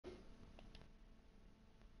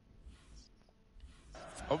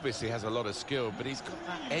obviously has a lot of skill, but he's got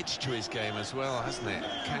that edge to his game as well, hasn't it?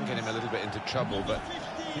 Can get him a little bit into trouble, but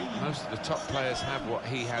I think most of the top players have what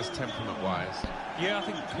he has temperament-wise. Yeah, I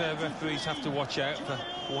think referees have to watch out for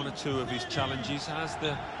one or two of his challenges, as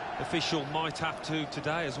the official might have to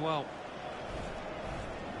today as well.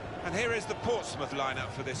 And here is the Portsmouth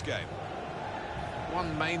lineup for this game.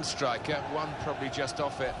 One main striker, one probably just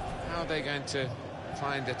off it. How are they going to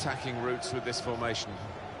find attacking routes with this formation?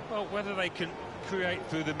 Well, whether they can create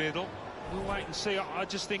through the middle, we'll wait and see. I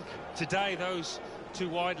just think today those two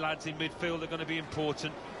wide lads in midfield are going to be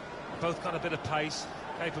important. Both got a bit of pace,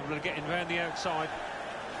 capable of getting around the outside.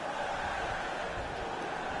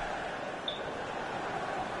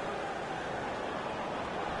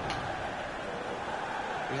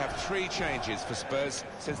 We have 3 changes for Spurs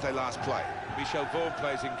since they last played. Michel Vaughan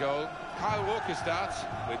plays in goal. Kyle Walker starts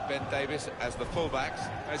with Ben Davies as the fullbacks.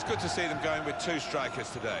 It's good to see them going with 2 strikers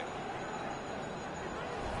today.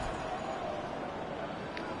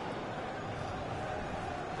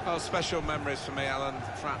 Oh, special memories for me, Alan.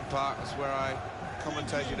 Fratton Park was where I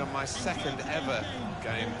commentated on my 2nd ever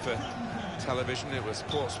game for television. It was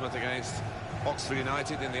Portsmouth against Oxford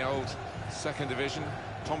United in the old 2nd division.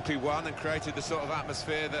 Pompey won and created the sort of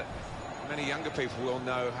atmosphere that many younger people will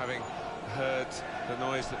know, having heard the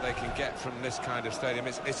noise that they can get from this kind of stadium.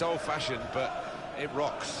 It's old-fashioned, but it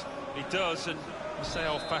rocks. It does, and you say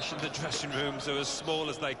old-fashioned, the dressing rooms are as small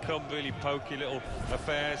as they come, really pokey little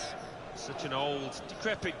affairs. Such an old,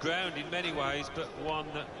 decrepit ground in many ways, but one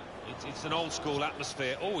that it's an old-school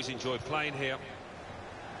atmosphere. Always enjoyed playing here.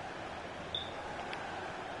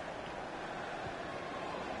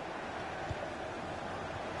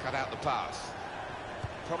 Cut out the pass.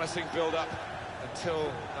 Promising build-up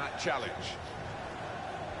until that challenge.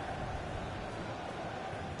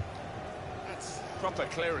 That's proper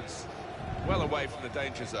clearance, well away from the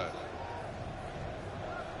danger zone.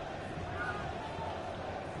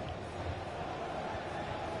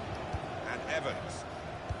 And Evans.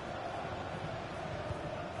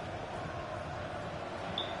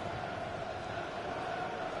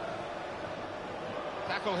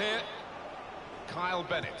 Tackle here. Kyle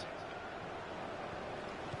Bennett.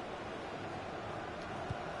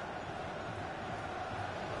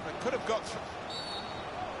 They could have got...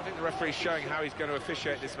 I think the referee's showing how he's going to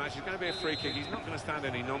officiate this match. It's going to be a free kick. He's not going to stand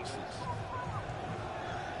any nonsense.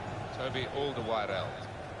 Toby Alderweireld.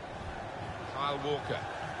 Kyle Walker.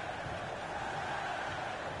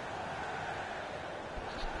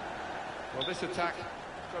 Well, this attack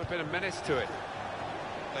has got a bit of menace to it.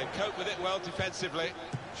 They've coped with it well defensively.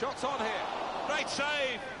 Shots on here. Great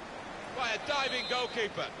save by a diving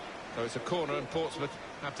goalkeeper. So it's a corner and Portsmouth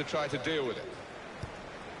have to try to deal with it.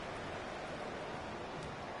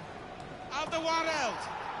 Alderweireld.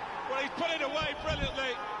 Well, he's put it away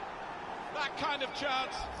brilliantly. That kind of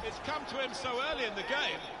chance, it's come to him so early in the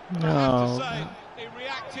game. But I have to say, he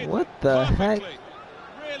reacted what the perfectly.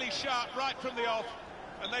 heck? Really sharp right from the off,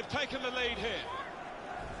 and they've taken the lead here.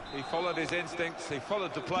 He followed his instincts, he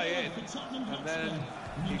followed the play in, and then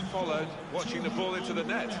he followed watching the ball into the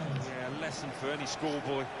net. Yeah, a lesson for any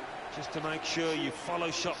schoolboy, just to make sure you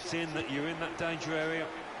follow shots in, that you're in that danger area.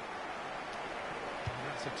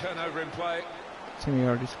 That's a turnover in play. Timmy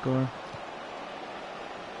already scored.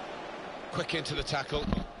 Quick into the tackle,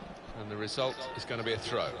 and the result is going to be a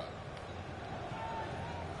throw.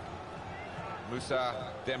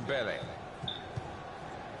 Moussa Dembele.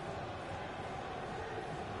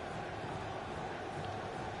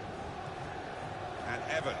 And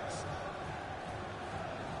Evans.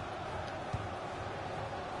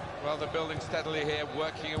 Well, they're building steadily here,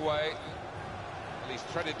 working away. And he's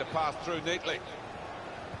threaded the pass through neatly.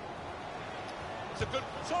 It's a good...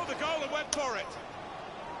 saw the goal and went for it.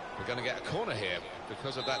 We're going to get a corner here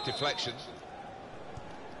because of that deflection.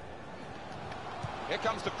 Here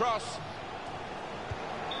comes the cross.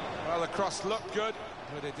 Well, the cross looked good,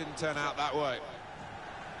 but it didn't turn out that way.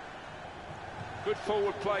 Good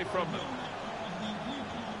forward play from them.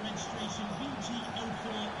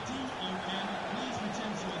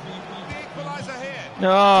 The equaliser here.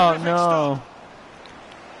 No, no.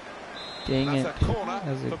 Dang it. That's a corner That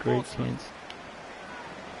was a for great Portsmouth. chance.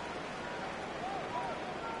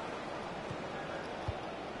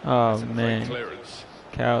 Oh, That's a great man. clearance.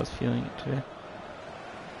 Cal's feeling it today.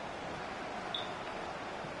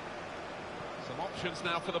 Some options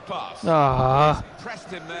now for the pass. Ah. Pressed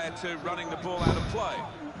him there to running the ball out of play.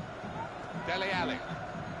 Dele Alli.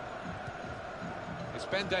 It's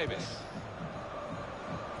Ben Davies.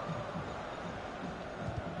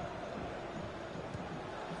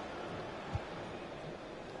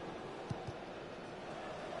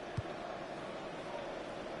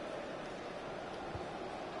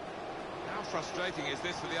 frustrating is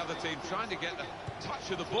this for the other team, trying to get the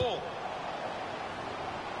touch of the ball.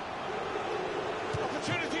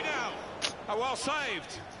 Opportunity now. Oh, well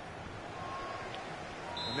saved.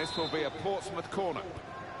 And this will be a Portsmouth corner.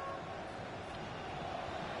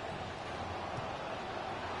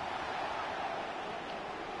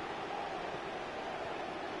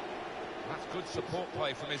 That's good support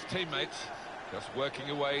play from his teammates. Just working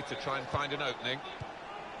away to try and find an opening.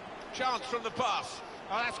 Chance from the pass.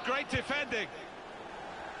 Oh, that's great defending.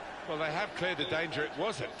 Well, they have cleared the danger. It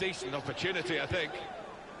was a decent opportunity, I think.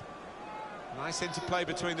 Nice interplay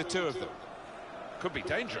between the two of them. Could be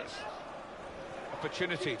dangerous.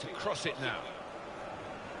 Opportunity to cross it now.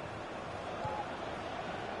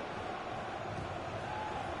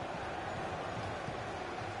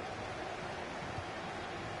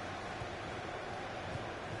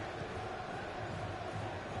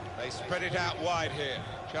 They spread it out wide here.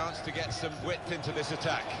 Chance to get some width into this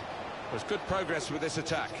attack. There's good progress with this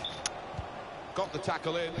attack. Got the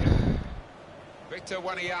tackle in. Victor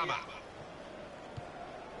Wanyama.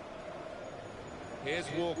 Here's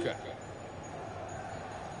Walker.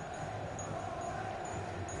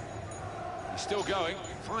 He's still going.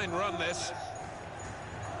 Fine run this.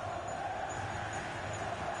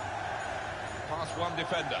 Past one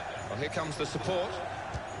defender. Well, here comes the support.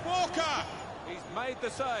 Walker! He's made the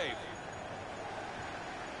save.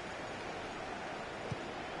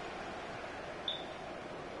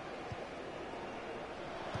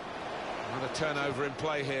 Another turnover in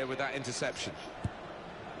play here with that interception.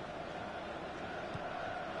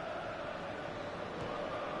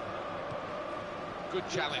 Good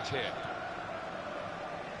challenge here.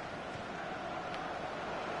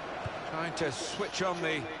 Trying to switch on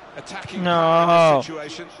the attacking part of the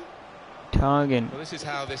situation. Tongan. Well, this is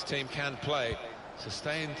how this team can play.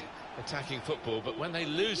 Sustained attacking football, but when they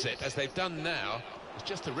lose it, as they've done now, it's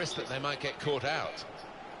just a risk that they might get caught out.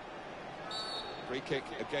 Free kick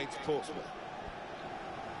against Portsmouth.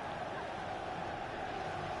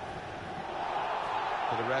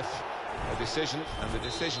 For the ref, a decision, and the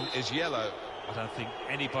decision is yellow. I don't think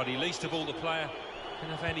anybody, least of all the player, can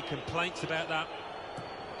have any complaints about that.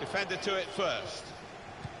 Defender to it first.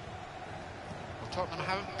 Well, Tottenham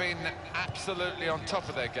haven't been absolutely on top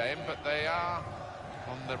of their game, but they are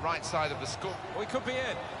on the right side of the score. We could be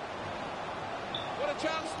in. What a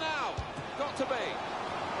chance now. Got to be.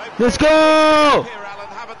 Let's go! Here, Alan,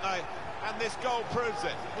 haven't they? And this goal proves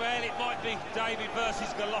it. Well, it might be David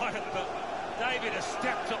versus Goliath, but David has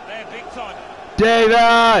stepped up there big time.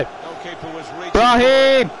 David! Goalkeeper was reaching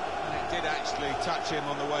Brahim! for it, and it did actually touch him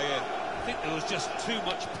on the way in. I think there was just too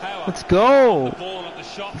much power. Let's go! The ball and the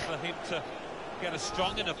shot for him to get a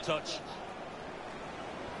strong enough touch.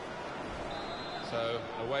 So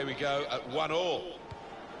away we go at 1-1.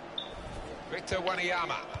 Victor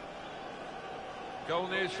Wanyama. Goal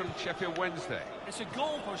news from Sheffield Wednesday. It's a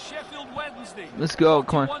goal for Sheffield Wednesday. Let's go,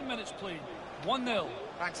 come on. 1 minutes played. 1-0.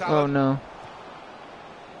 Thanks, Alan. Oh no.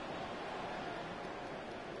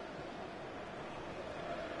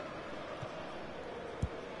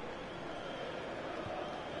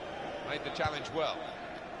 Made the challenge well.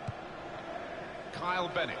 Kyle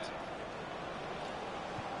Bennett.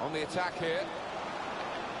 On the attack here.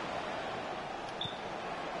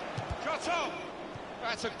 Trotto!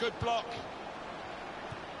 That's a good block.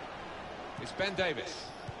 It's Ben Davis.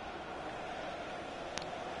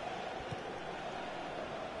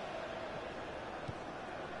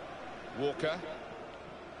 Walker.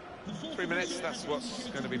 3 minutes, that's what's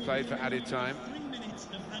going to be played for added time. 3 minutes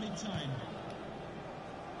of added time.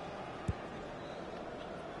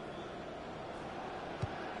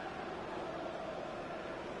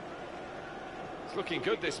 It's looking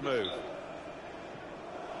good, this move.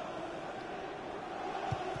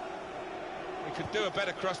 We could do a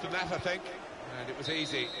better cross than that, I think. And it was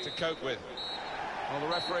easy to cope with. Well, the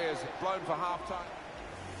referee has blown for half-time.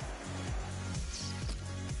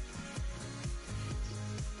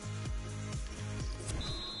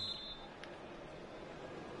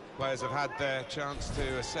 Players have had their chance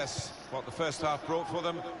to assess what the first half brought for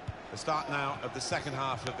them. The start now of the second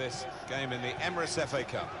half of this game in the Emirates FA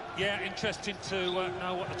Cup. Yeah, interesting to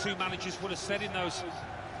know what the two managers would have said in those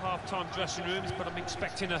half-time dressing rooms, but I'm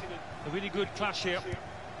expecting a really good clash here.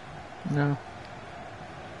 No.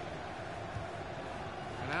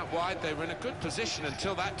 And out wide, they were in a good position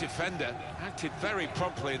until that defender acted very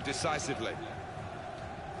promptly and decisively.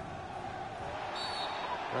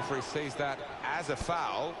 Referee sees that as a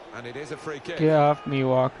foul, and it is a free kick. Get off me,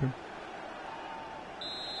 Walker.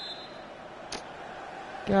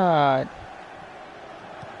 God.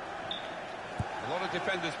 A lot of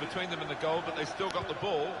defenders between them and the goal, but they've still got the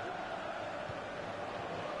ball.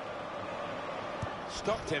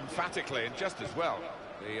 Stopped emphatically and just as well.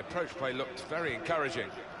 The approach play looked very encouraging.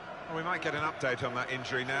 Well, we might get an update on that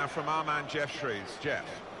injury now from our man Jeff Shreves. Jeff.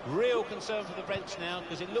 Real concern for the bench now,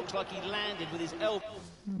 because it looks like he landed with his elbow.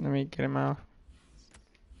 Let me get him out.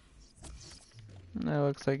 That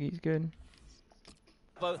looks like he's good.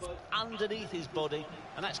 Underneath his body,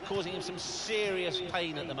 and that's causing him some serious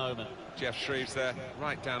pain at the moment. Jeff Shreves there,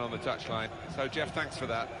 right down on the touchline. So, Jeff, thanks for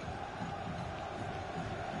that.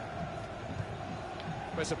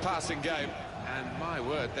 But it's a passing game, and my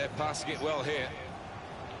word, they're passing it well here.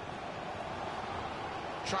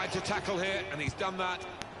 Tried to tackle here, and he's done that.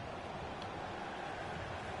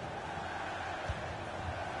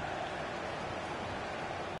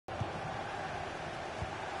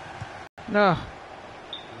 No.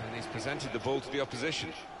 And he's presented the ball to the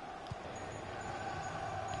opposition.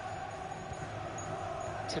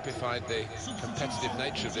 Typified the competitive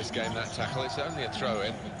nature of this game, that tackle. It's only a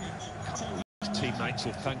throw-in. His teammates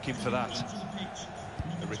will thank him for that.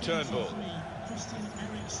 The return ball.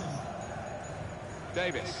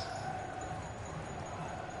 Davis.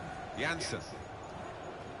 Janssen.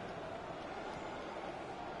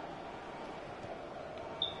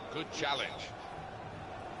 Good challenge.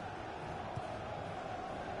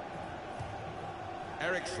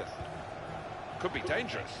 Eriksson. Could be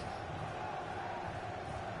dangerous.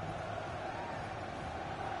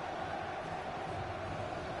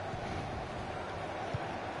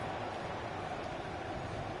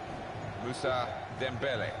 Musa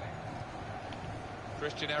Dembele.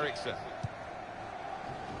 Christian Eriksen.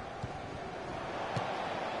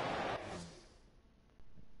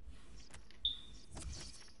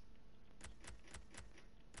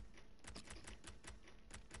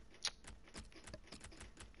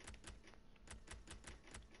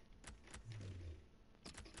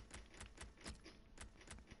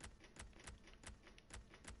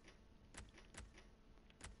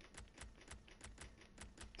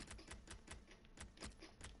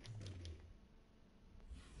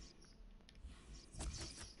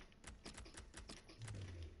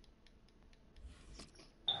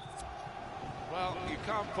 Well, you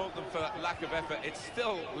can't fault them for lack of effort. It's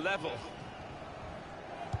still level.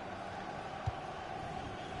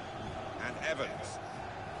 And Evans.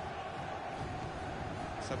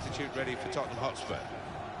 Substitute ready for Tottenham Hotspur.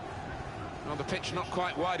 On the pitch, not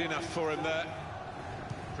quite wide enough for him there.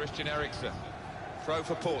 Christian Eriksen. Throw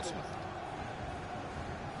for Portsmouth.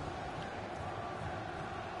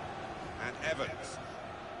 And Evans.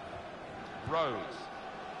 Rose.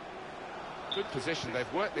 Good position.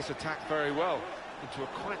 They've worked this attack very well into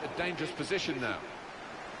quite a dangerous position now.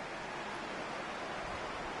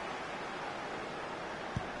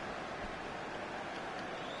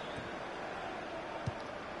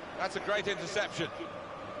 That's a great interception.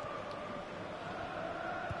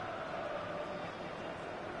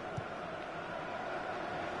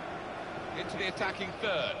 Into the attacking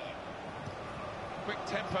third. Quick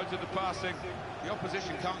tempo to the passing. The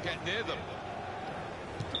opposition can't get near them.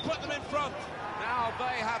 To put them in front. Now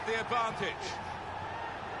they have the advantage.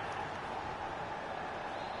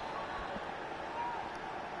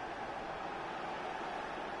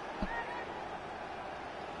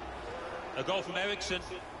 A goal from Eriksson,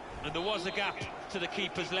 and there was a gap to the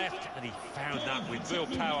keeper's left, and he found that with real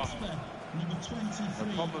power.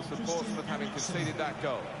 The problems for Portsmouth having conceded that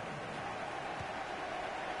goal.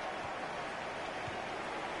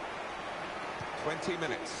 "20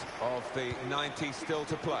 minutes of the 90 still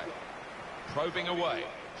to play. Probing away,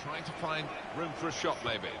 trying to find room for a shot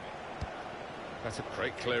maybe. That's a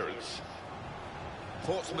great clearance.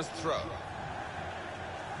 Portsmouth throw.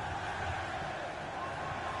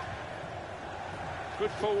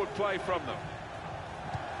 Good forward play from them.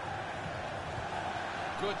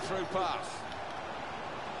 Good through pass.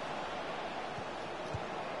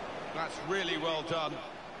 That's really well done.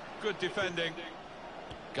 Good defending.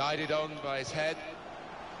 Guided on by his head,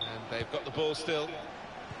 and they've got the ball still.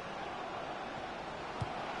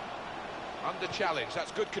 Under challenge,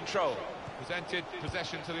 that's good control. Presented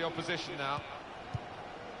possession to the opposition now.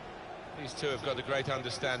 These two have got a great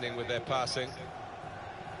understanding with their passing.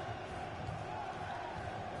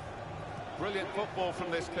 Brilliant football from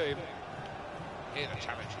this team. Here the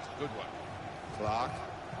challenge is a good one. Clark.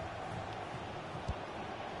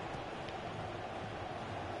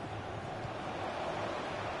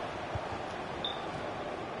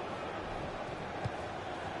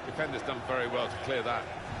 Defender's done very well to clear that.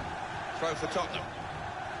 Throw for Tottenham.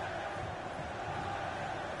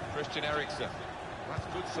 Christian Eriksen. That's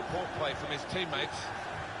good support play from his teammates.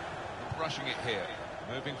 Not rushing it here.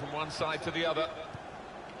 Moving from one side to the other.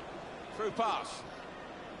 Through pass.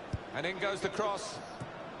 And in goes the cross.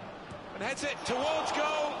 And heads it towards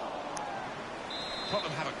goal.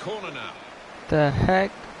 Tottenham have a corner now. The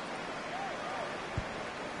heck?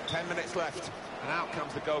 10 minutes left, and out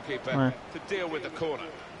comes the goalkeeper Right. to deal with the corner.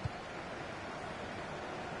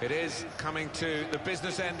 It is coming to the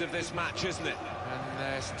business end of this match, isn't it? And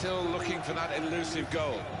they're still looking for that elusive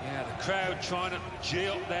goal. Yeah, the crowd trying to G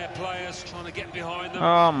up their players, trying to get behind them.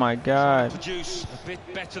 Oh my God. Produce a bit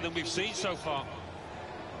better than we've seen so far.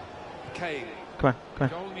 Kane. Come on, come on.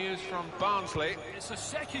 Goal news from Barnsley. It's a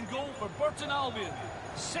second goal for Burton Albion.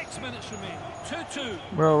 6 minutes remain. 2-2.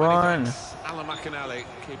 Bro, run. Alan McInally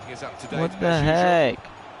keeping us up to date. What the as usual. heck?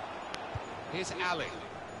 Here's Ali.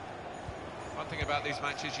 One thing about these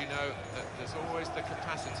matches, you know, that there's always the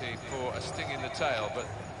capacity for a sting in the tail, but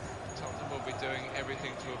Tottenham will be doing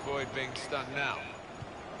everything to avoid being stunned now.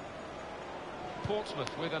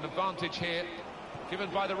 Portsmouth with an advantage here, given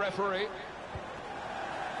by the referee.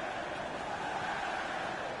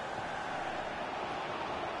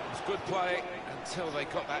 It was good play until they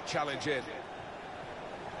got that challenge in.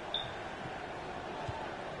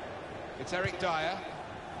 It's Eric Dyer.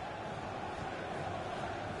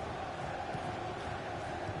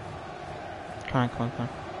 Come on, come on, come on.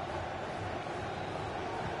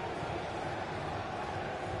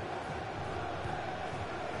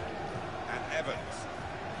 And Evans.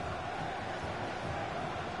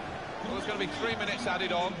 Well, there's going to be 3 minutes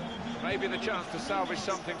added on. Maybe the chance to salvage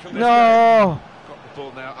something from this game. No! Got the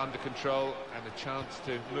ball now under control and a chance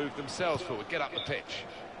to move themselves forward, get up the pitch.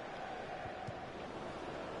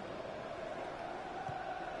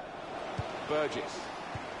 Burgess.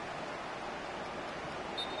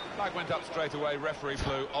 Flag went up straight away, referee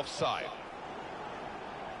blew offside.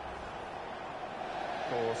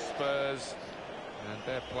 For Spurs, and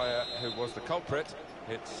their player, who was the culprit,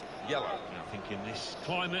 it's yellow. I think in this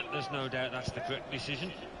climate, there's no doubt that's the correct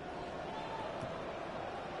decision.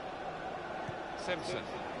 Simpson.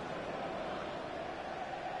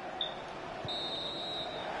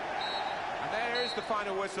 And there is the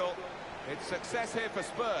final whistle. It's success here for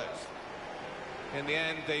Spurs. In the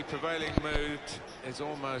end, the prevailing mood is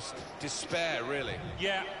almost despair, really.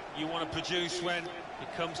 Yeah, you want to produce when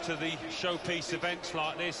it comes to the showpiece events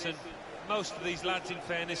like this, and most of these lads, in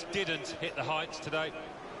fairness, didn't hit the heights today.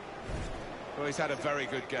 Well, he's had a very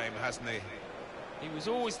good game, hasn't he? He was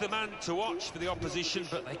always the man to watch for the opposition,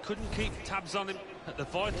 but they couldn't keep tabs on him at the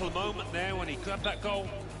vital moment there when he grabbed that goal.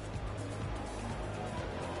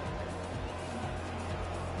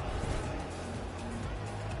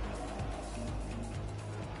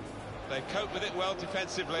 They cope with it well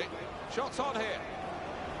defensively. Shots on here.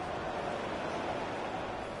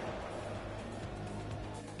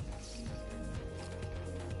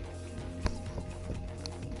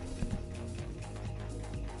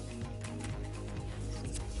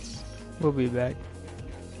 We'll be back.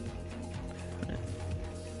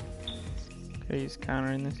 Okay, he's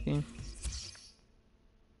countering this game.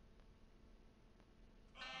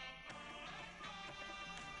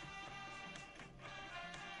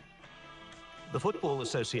 The Football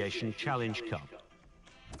Association Challenge Cup.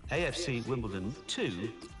 AFC Wimbledon 2,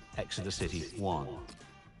 Exeter City 1.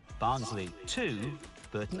 Barnsley 2,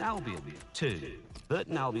 Burton Albion 2.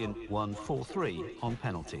 Burton Albion won 4-3 on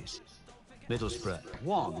penalties. Middlesbrough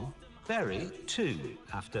 1, Bury 2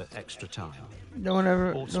 after extra time. No one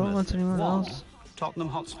wants anyone 1, else. Tottenham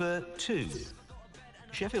Hotspur 2.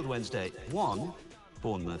 Sheffield Wednesday 1,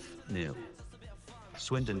 Bournemouth 0.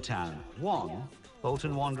 Swindon Town 1,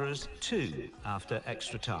 Bolton Wanderers 2 after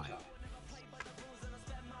extra time.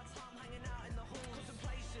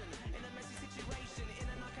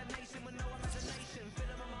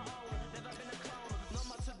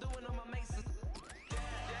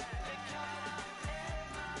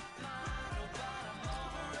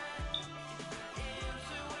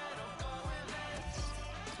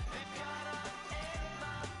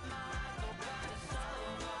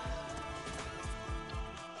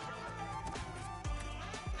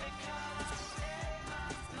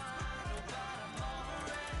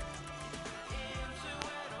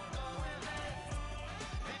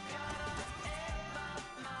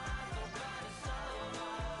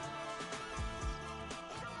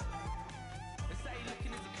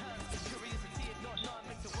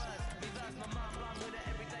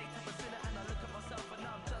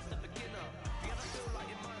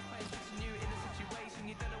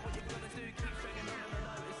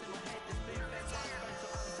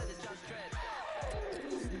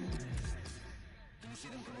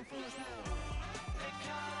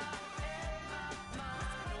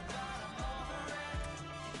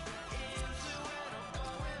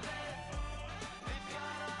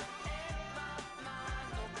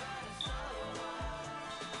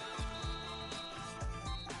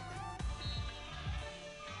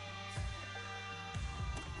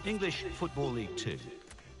 English Football League 2.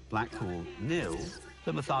 Blackpool 0,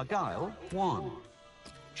 Plymouth Argyle 1.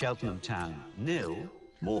 Cheltenham Town 0,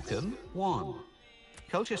 Morecambe 1.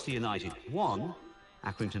 Colchester United 1,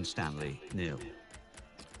 Accrington Stanley 0.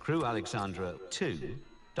 Crewe Alexandra 2,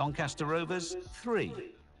 Doncaster Rovers 3.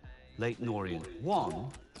 Leyton Orient 1,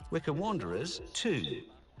 Wycombe Wanderers 2.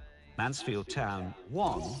 Mansfield Town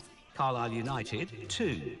 1, Carlisle United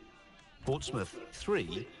 2. Portsmouth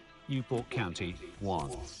 3, Newport County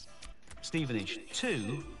 1. Stevenage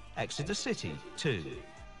 2, Exeter City 2.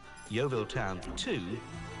 Yeovil Town 2,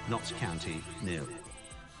 Notts County 0.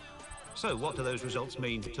 So what do those results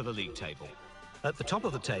mean to the league table? At the top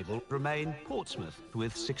of the table remain Portsmouth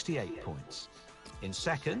with 68 points. In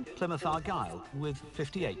second, Plymouth Argyle with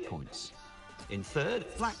 58 points. In third,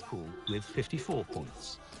 Blackpool with 54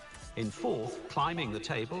 points. In fourth, climbing the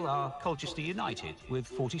table, are Colchester United with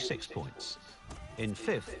 46 points. In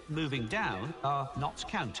fifth, moving down, are Notts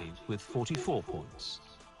County with 44 points.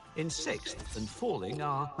 In sixth and falling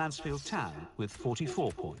are Mansfield Town with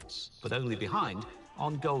 44 points, but only behind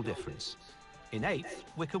on goal difference. In eighth,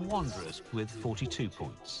 Wycombe Wanderers with 42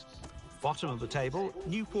 points. Bottom of the table,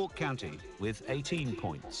 Newport County with 18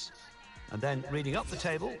 points. And then reading up the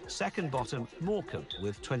table, second bottom, Morecambe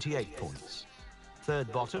with 28 points.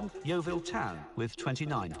 Third bottom, Yeovil Town with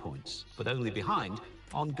 29 points, but only behind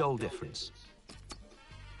on goal difference.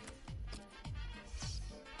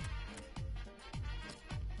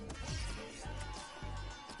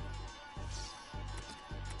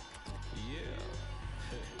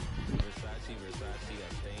 Versace,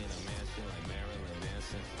 I stay in a mansion like Marilyn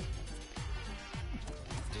Manson.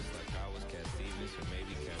 Just like I was Cat Stevens or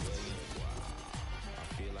maybe Cat Williams. Wow, I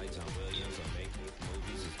feel like John Williams. I make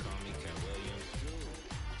movies, just call me Cat Williams.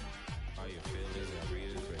 All your feelings, I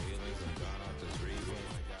read it for healings. I'm gone off this reason.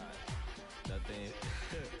 Nothing,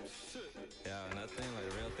 yeah, nothing like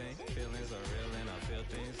the real thing. Feelings are real and I feel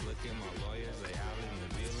things. Look at my lawyers, they out in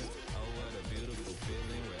the building. Oh, what a beautiful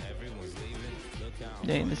feeling where everyone's leaving. Look how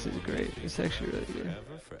dang, this is great. It's actually really good.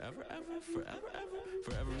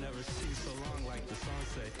 Forever never seen so long like the song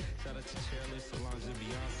say. Shout out to Chairless, Solange and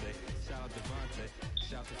Beyonce. Shout out to Devontae.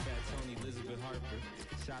 Shout out to Fat Tony, Elizabeth Harper.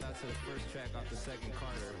 Shout out to the first track off the second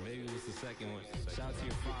Carter. Maybe it was the second one. Shout out to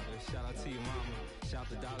your father. Shout out to your mama. Shout out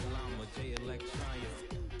to Dalai Lama, J Electronia.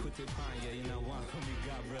 Put it on, yeah, you know why we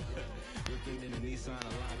got, bro. Whipping in a Nissan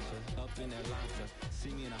Elantra. Up in Atlanta. See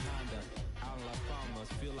me in a Honda. Out in Las Palmas.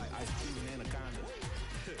 Feel like Ice Cube in Anaconda.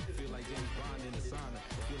 Feel like James Bond in the sauna.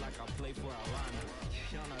 Feel like I play for Alana.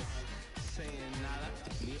 Y'all not saying nada.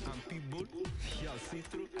 Me, I'm people. Y'all see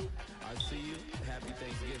through. I see you. Happy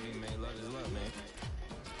Thanksgiving, man. Love is love, man.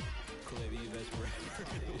 Kool-Aid, the best rapper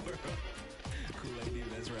in the world. Kool-Aid,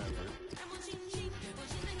 the best rapper.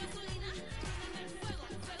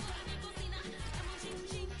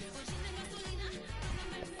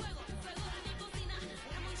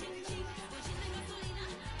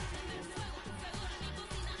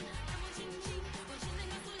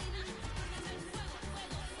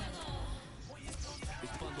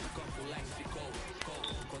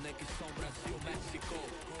 Conexão Brasil-México,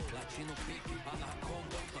 Latino Pique,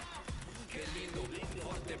 Anaconda. Que lindo,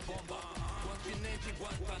 forte bomba. Continente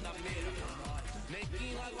Guantanameira.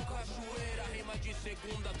 Nequim, Lago Cachoeira. Rima de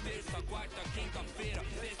segunda, terça, quarta, quinta-feira.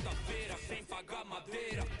 Sexta-feira, sem pagar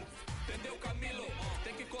madeira. Entendeu, Camilo?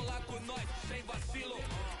 Tem que colar com nós, sem vacilo.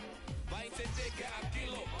 Vai entender que é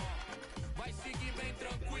aquilo. Vai seguir bem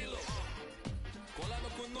tranquilo. Colando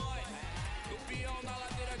com nós. Do peão na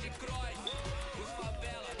ladeira de Croix. Os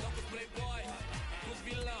favela, não com os playboys. Com os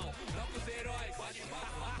vilão, não com os heróis.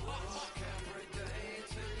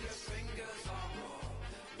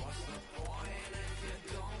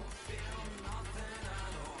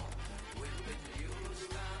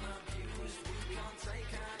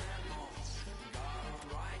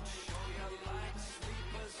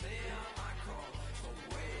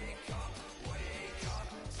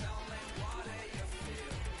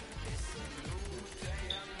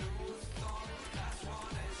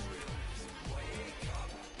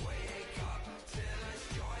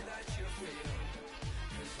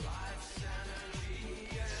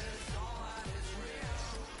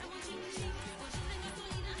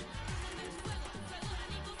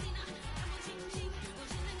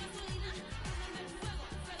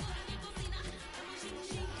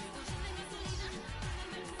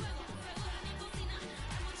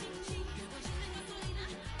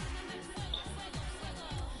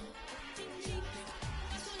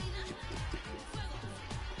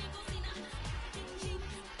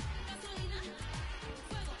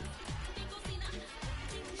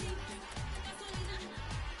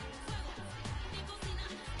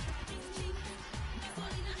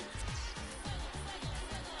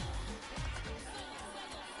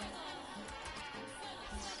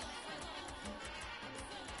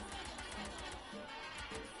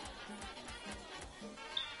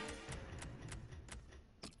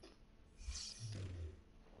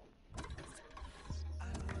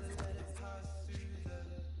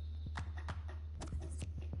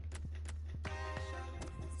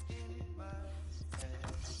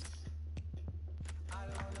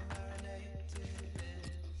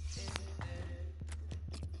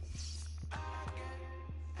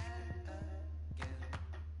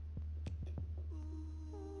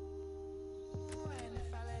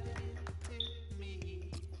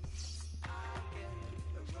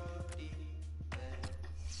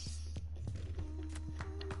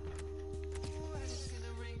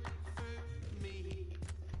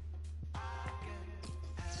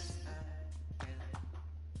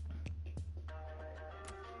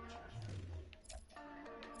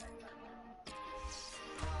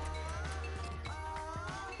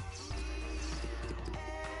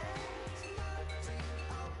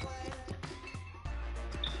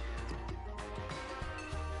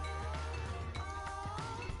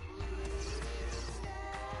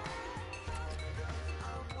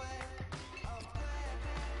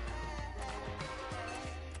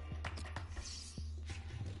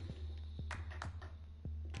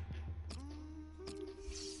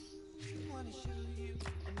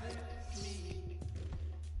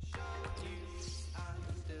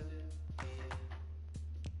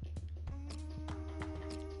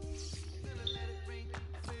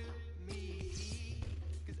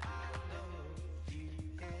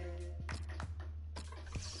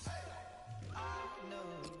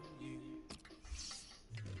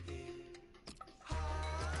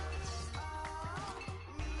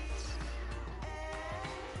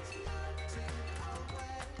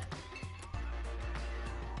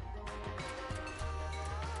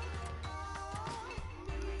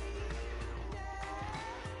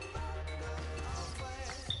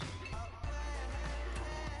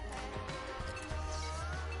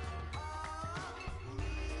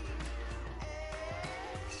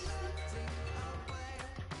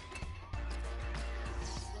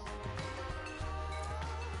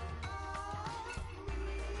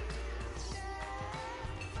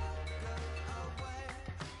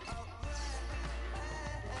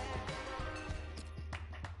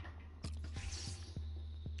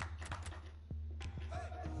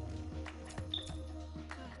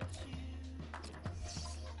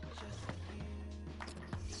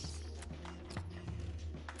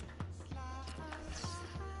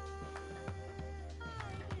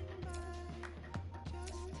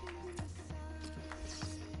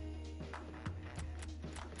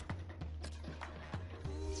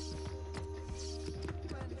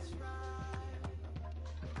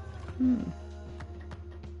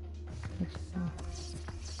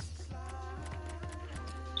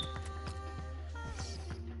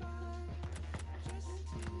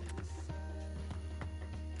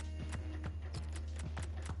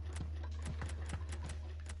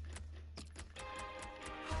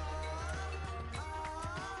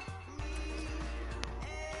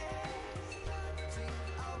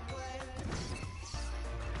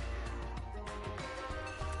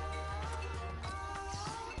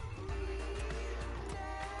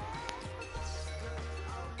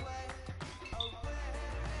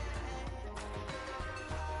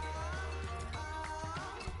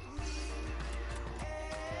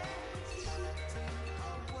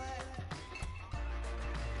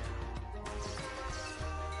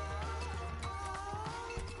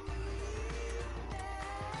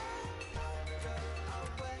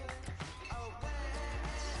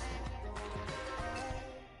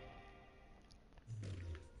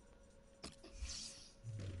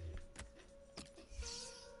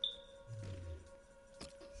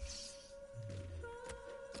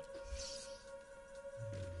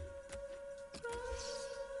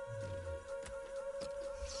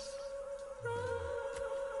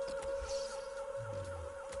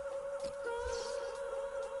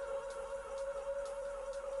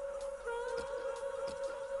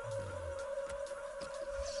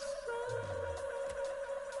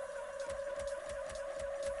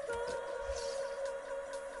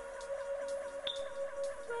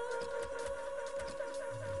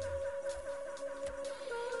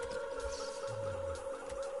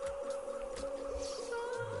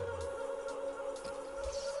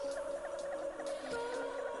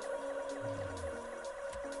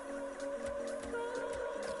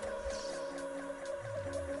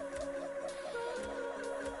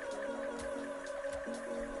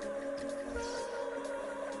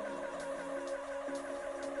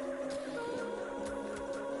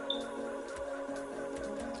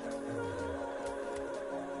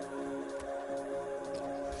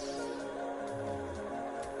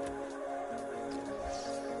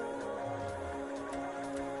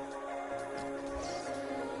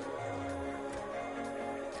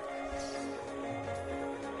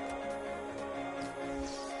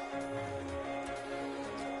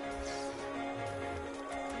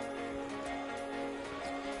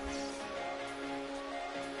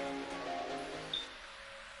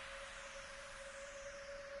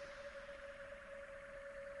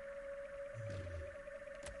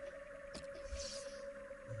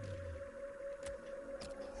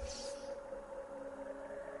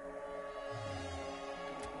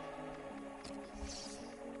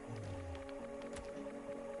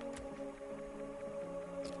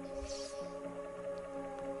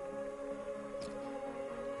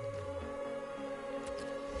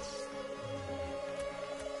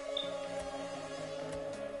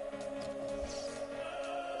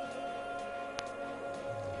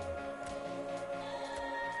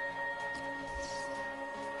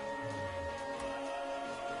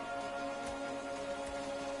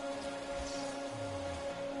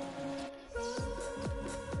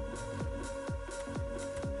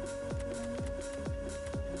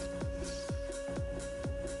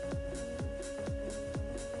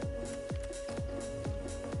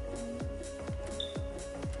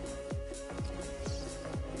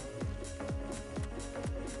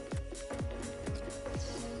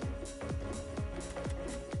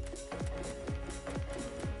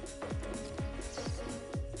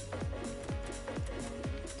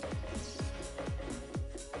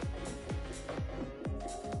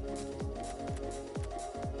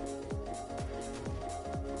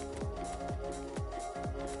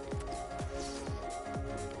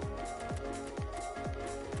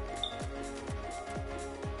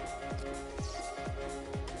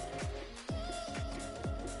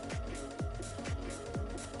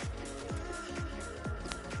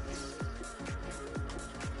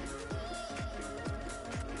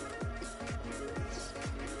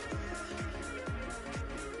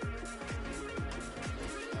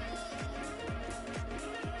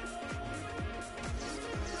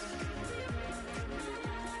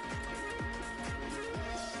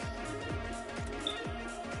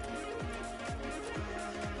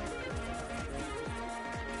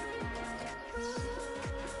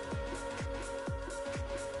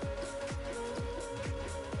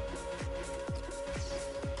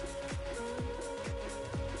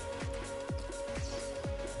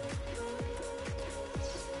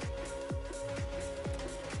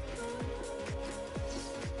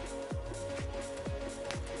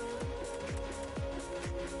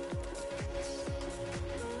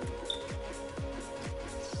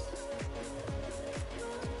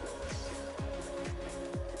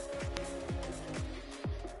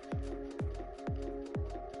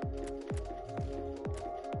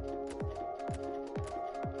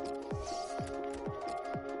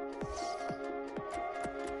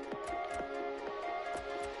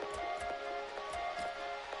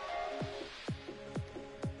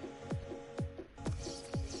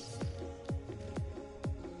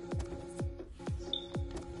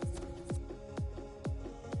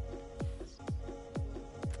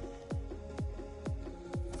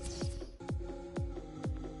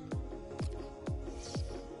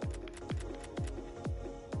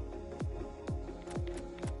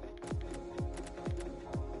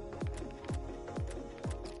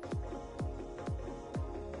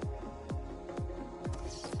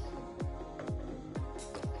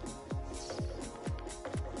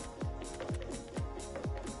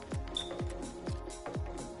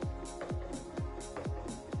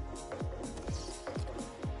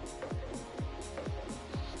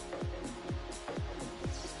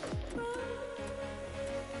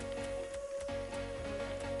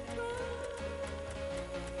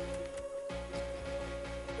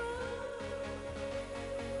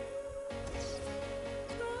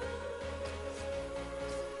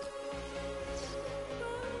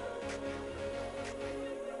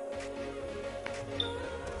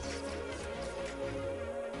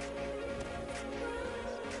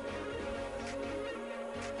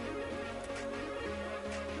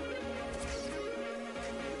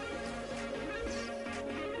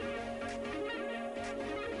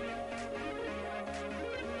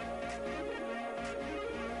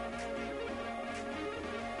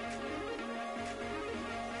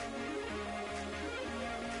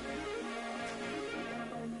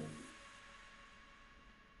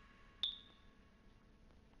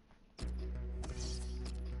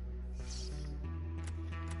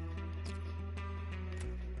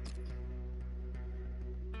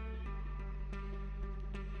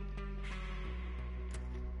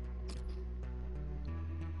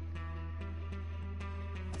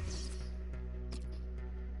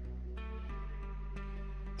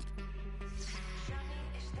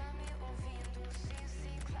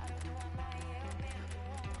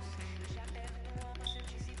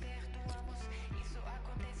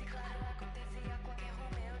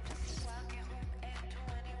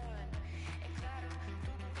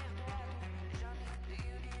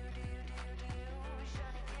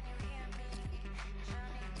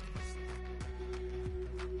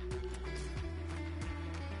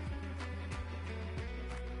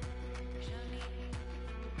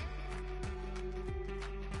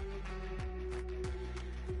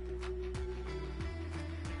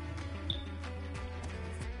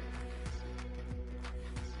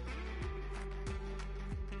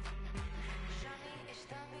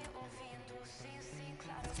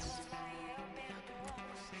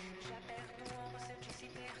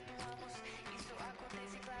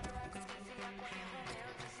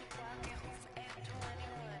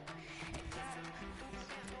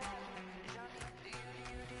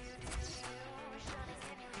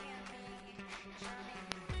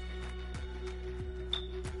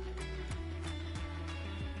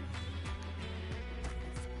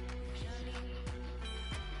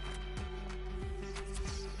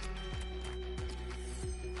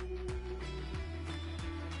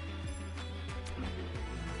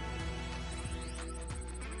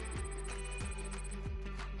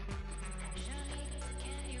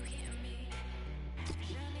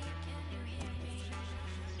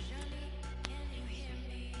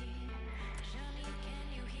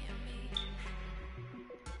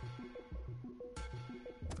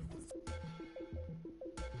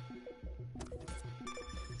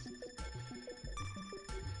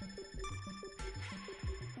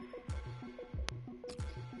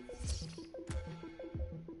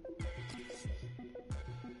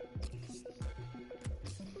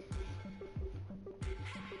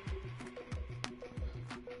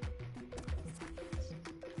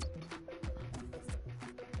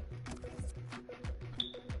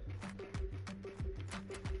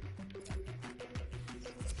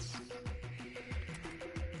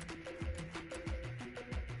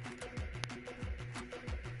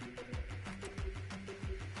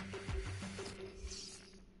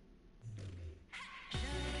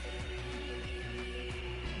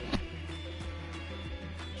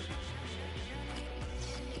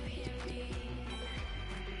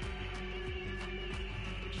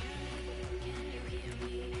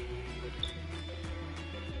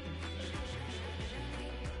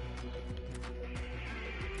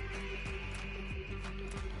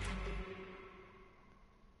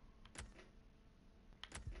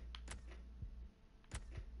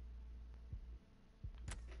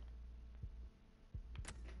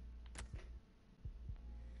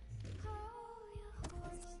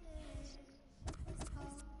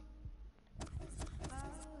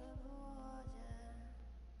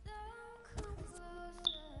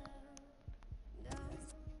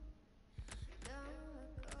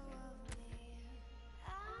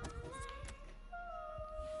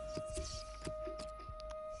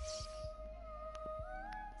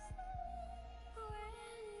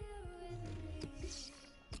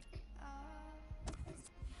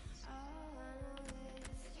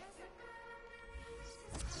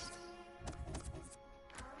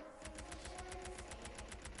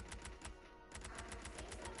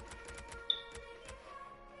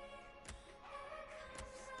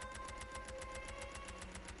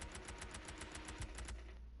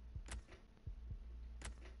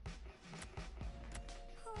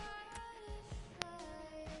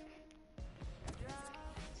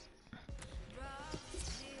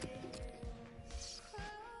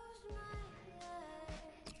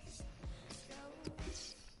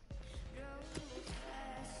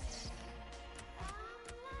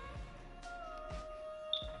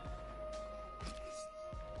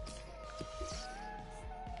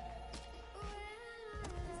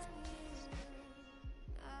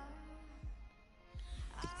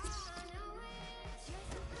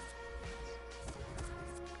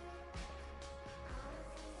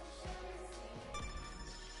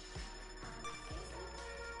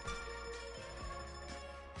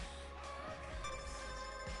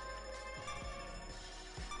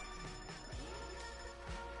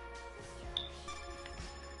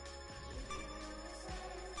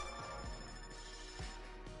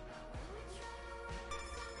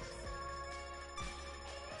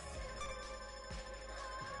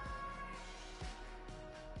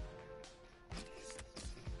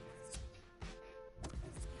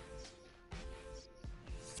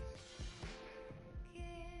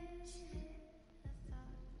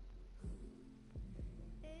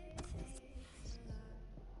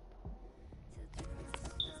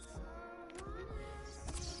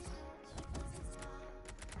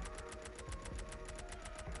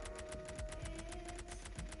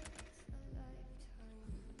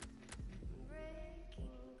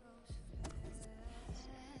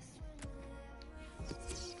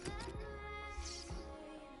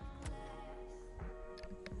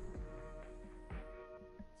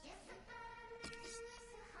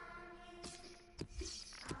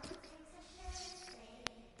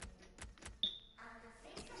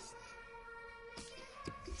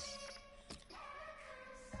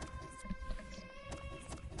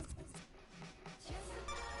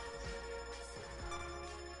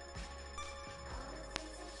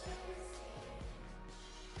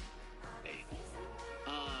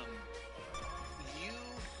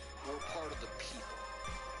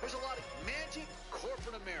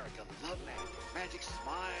 I love Magic. Magic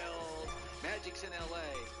smiled. Magic's in L.A.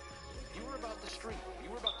 You were about the street. You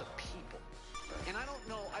were about the people. And I don't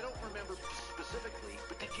know, I don't remember specifically,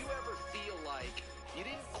 but did you ever feel like you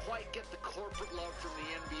didn't quite get the corporate love from the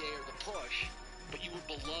NBA or the push, but you were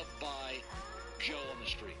beloved by Joe on the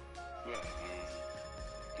street? Well,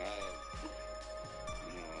 I have,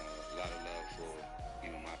 a lot of love for,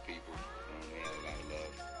 my people. They had a lot of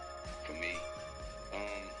love for me.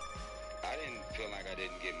 I didn't feel like I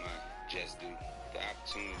didn't get my just due. The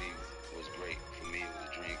opportunity was great for me. It was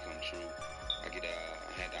a dream come true. I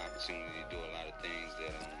had the opportunity to do a lot of things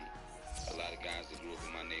that a lot of guys that grew up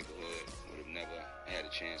in my neighborhood would have never had a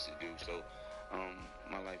chance to do. So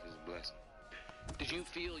my life is a blessing. Did you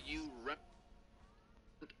feel you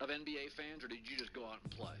of NBA fans, or did you just go out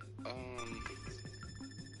and play?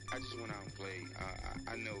 I just went out and played.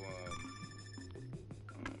 I know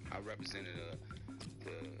I represented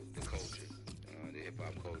the culture, the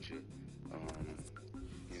hip-hop culture.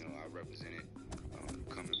 I represented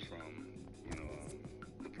coming from,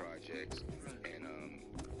 the projects and,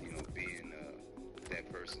 being that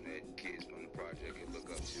person that kids from the project could look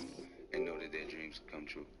up to and know that their dreams come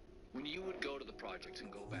true. When you would go to the projects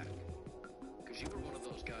and go back, because you were one of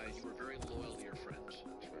those guys, you were very loyal to your friends.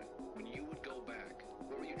 That's right. When you would go back,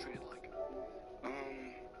 what were you treated like?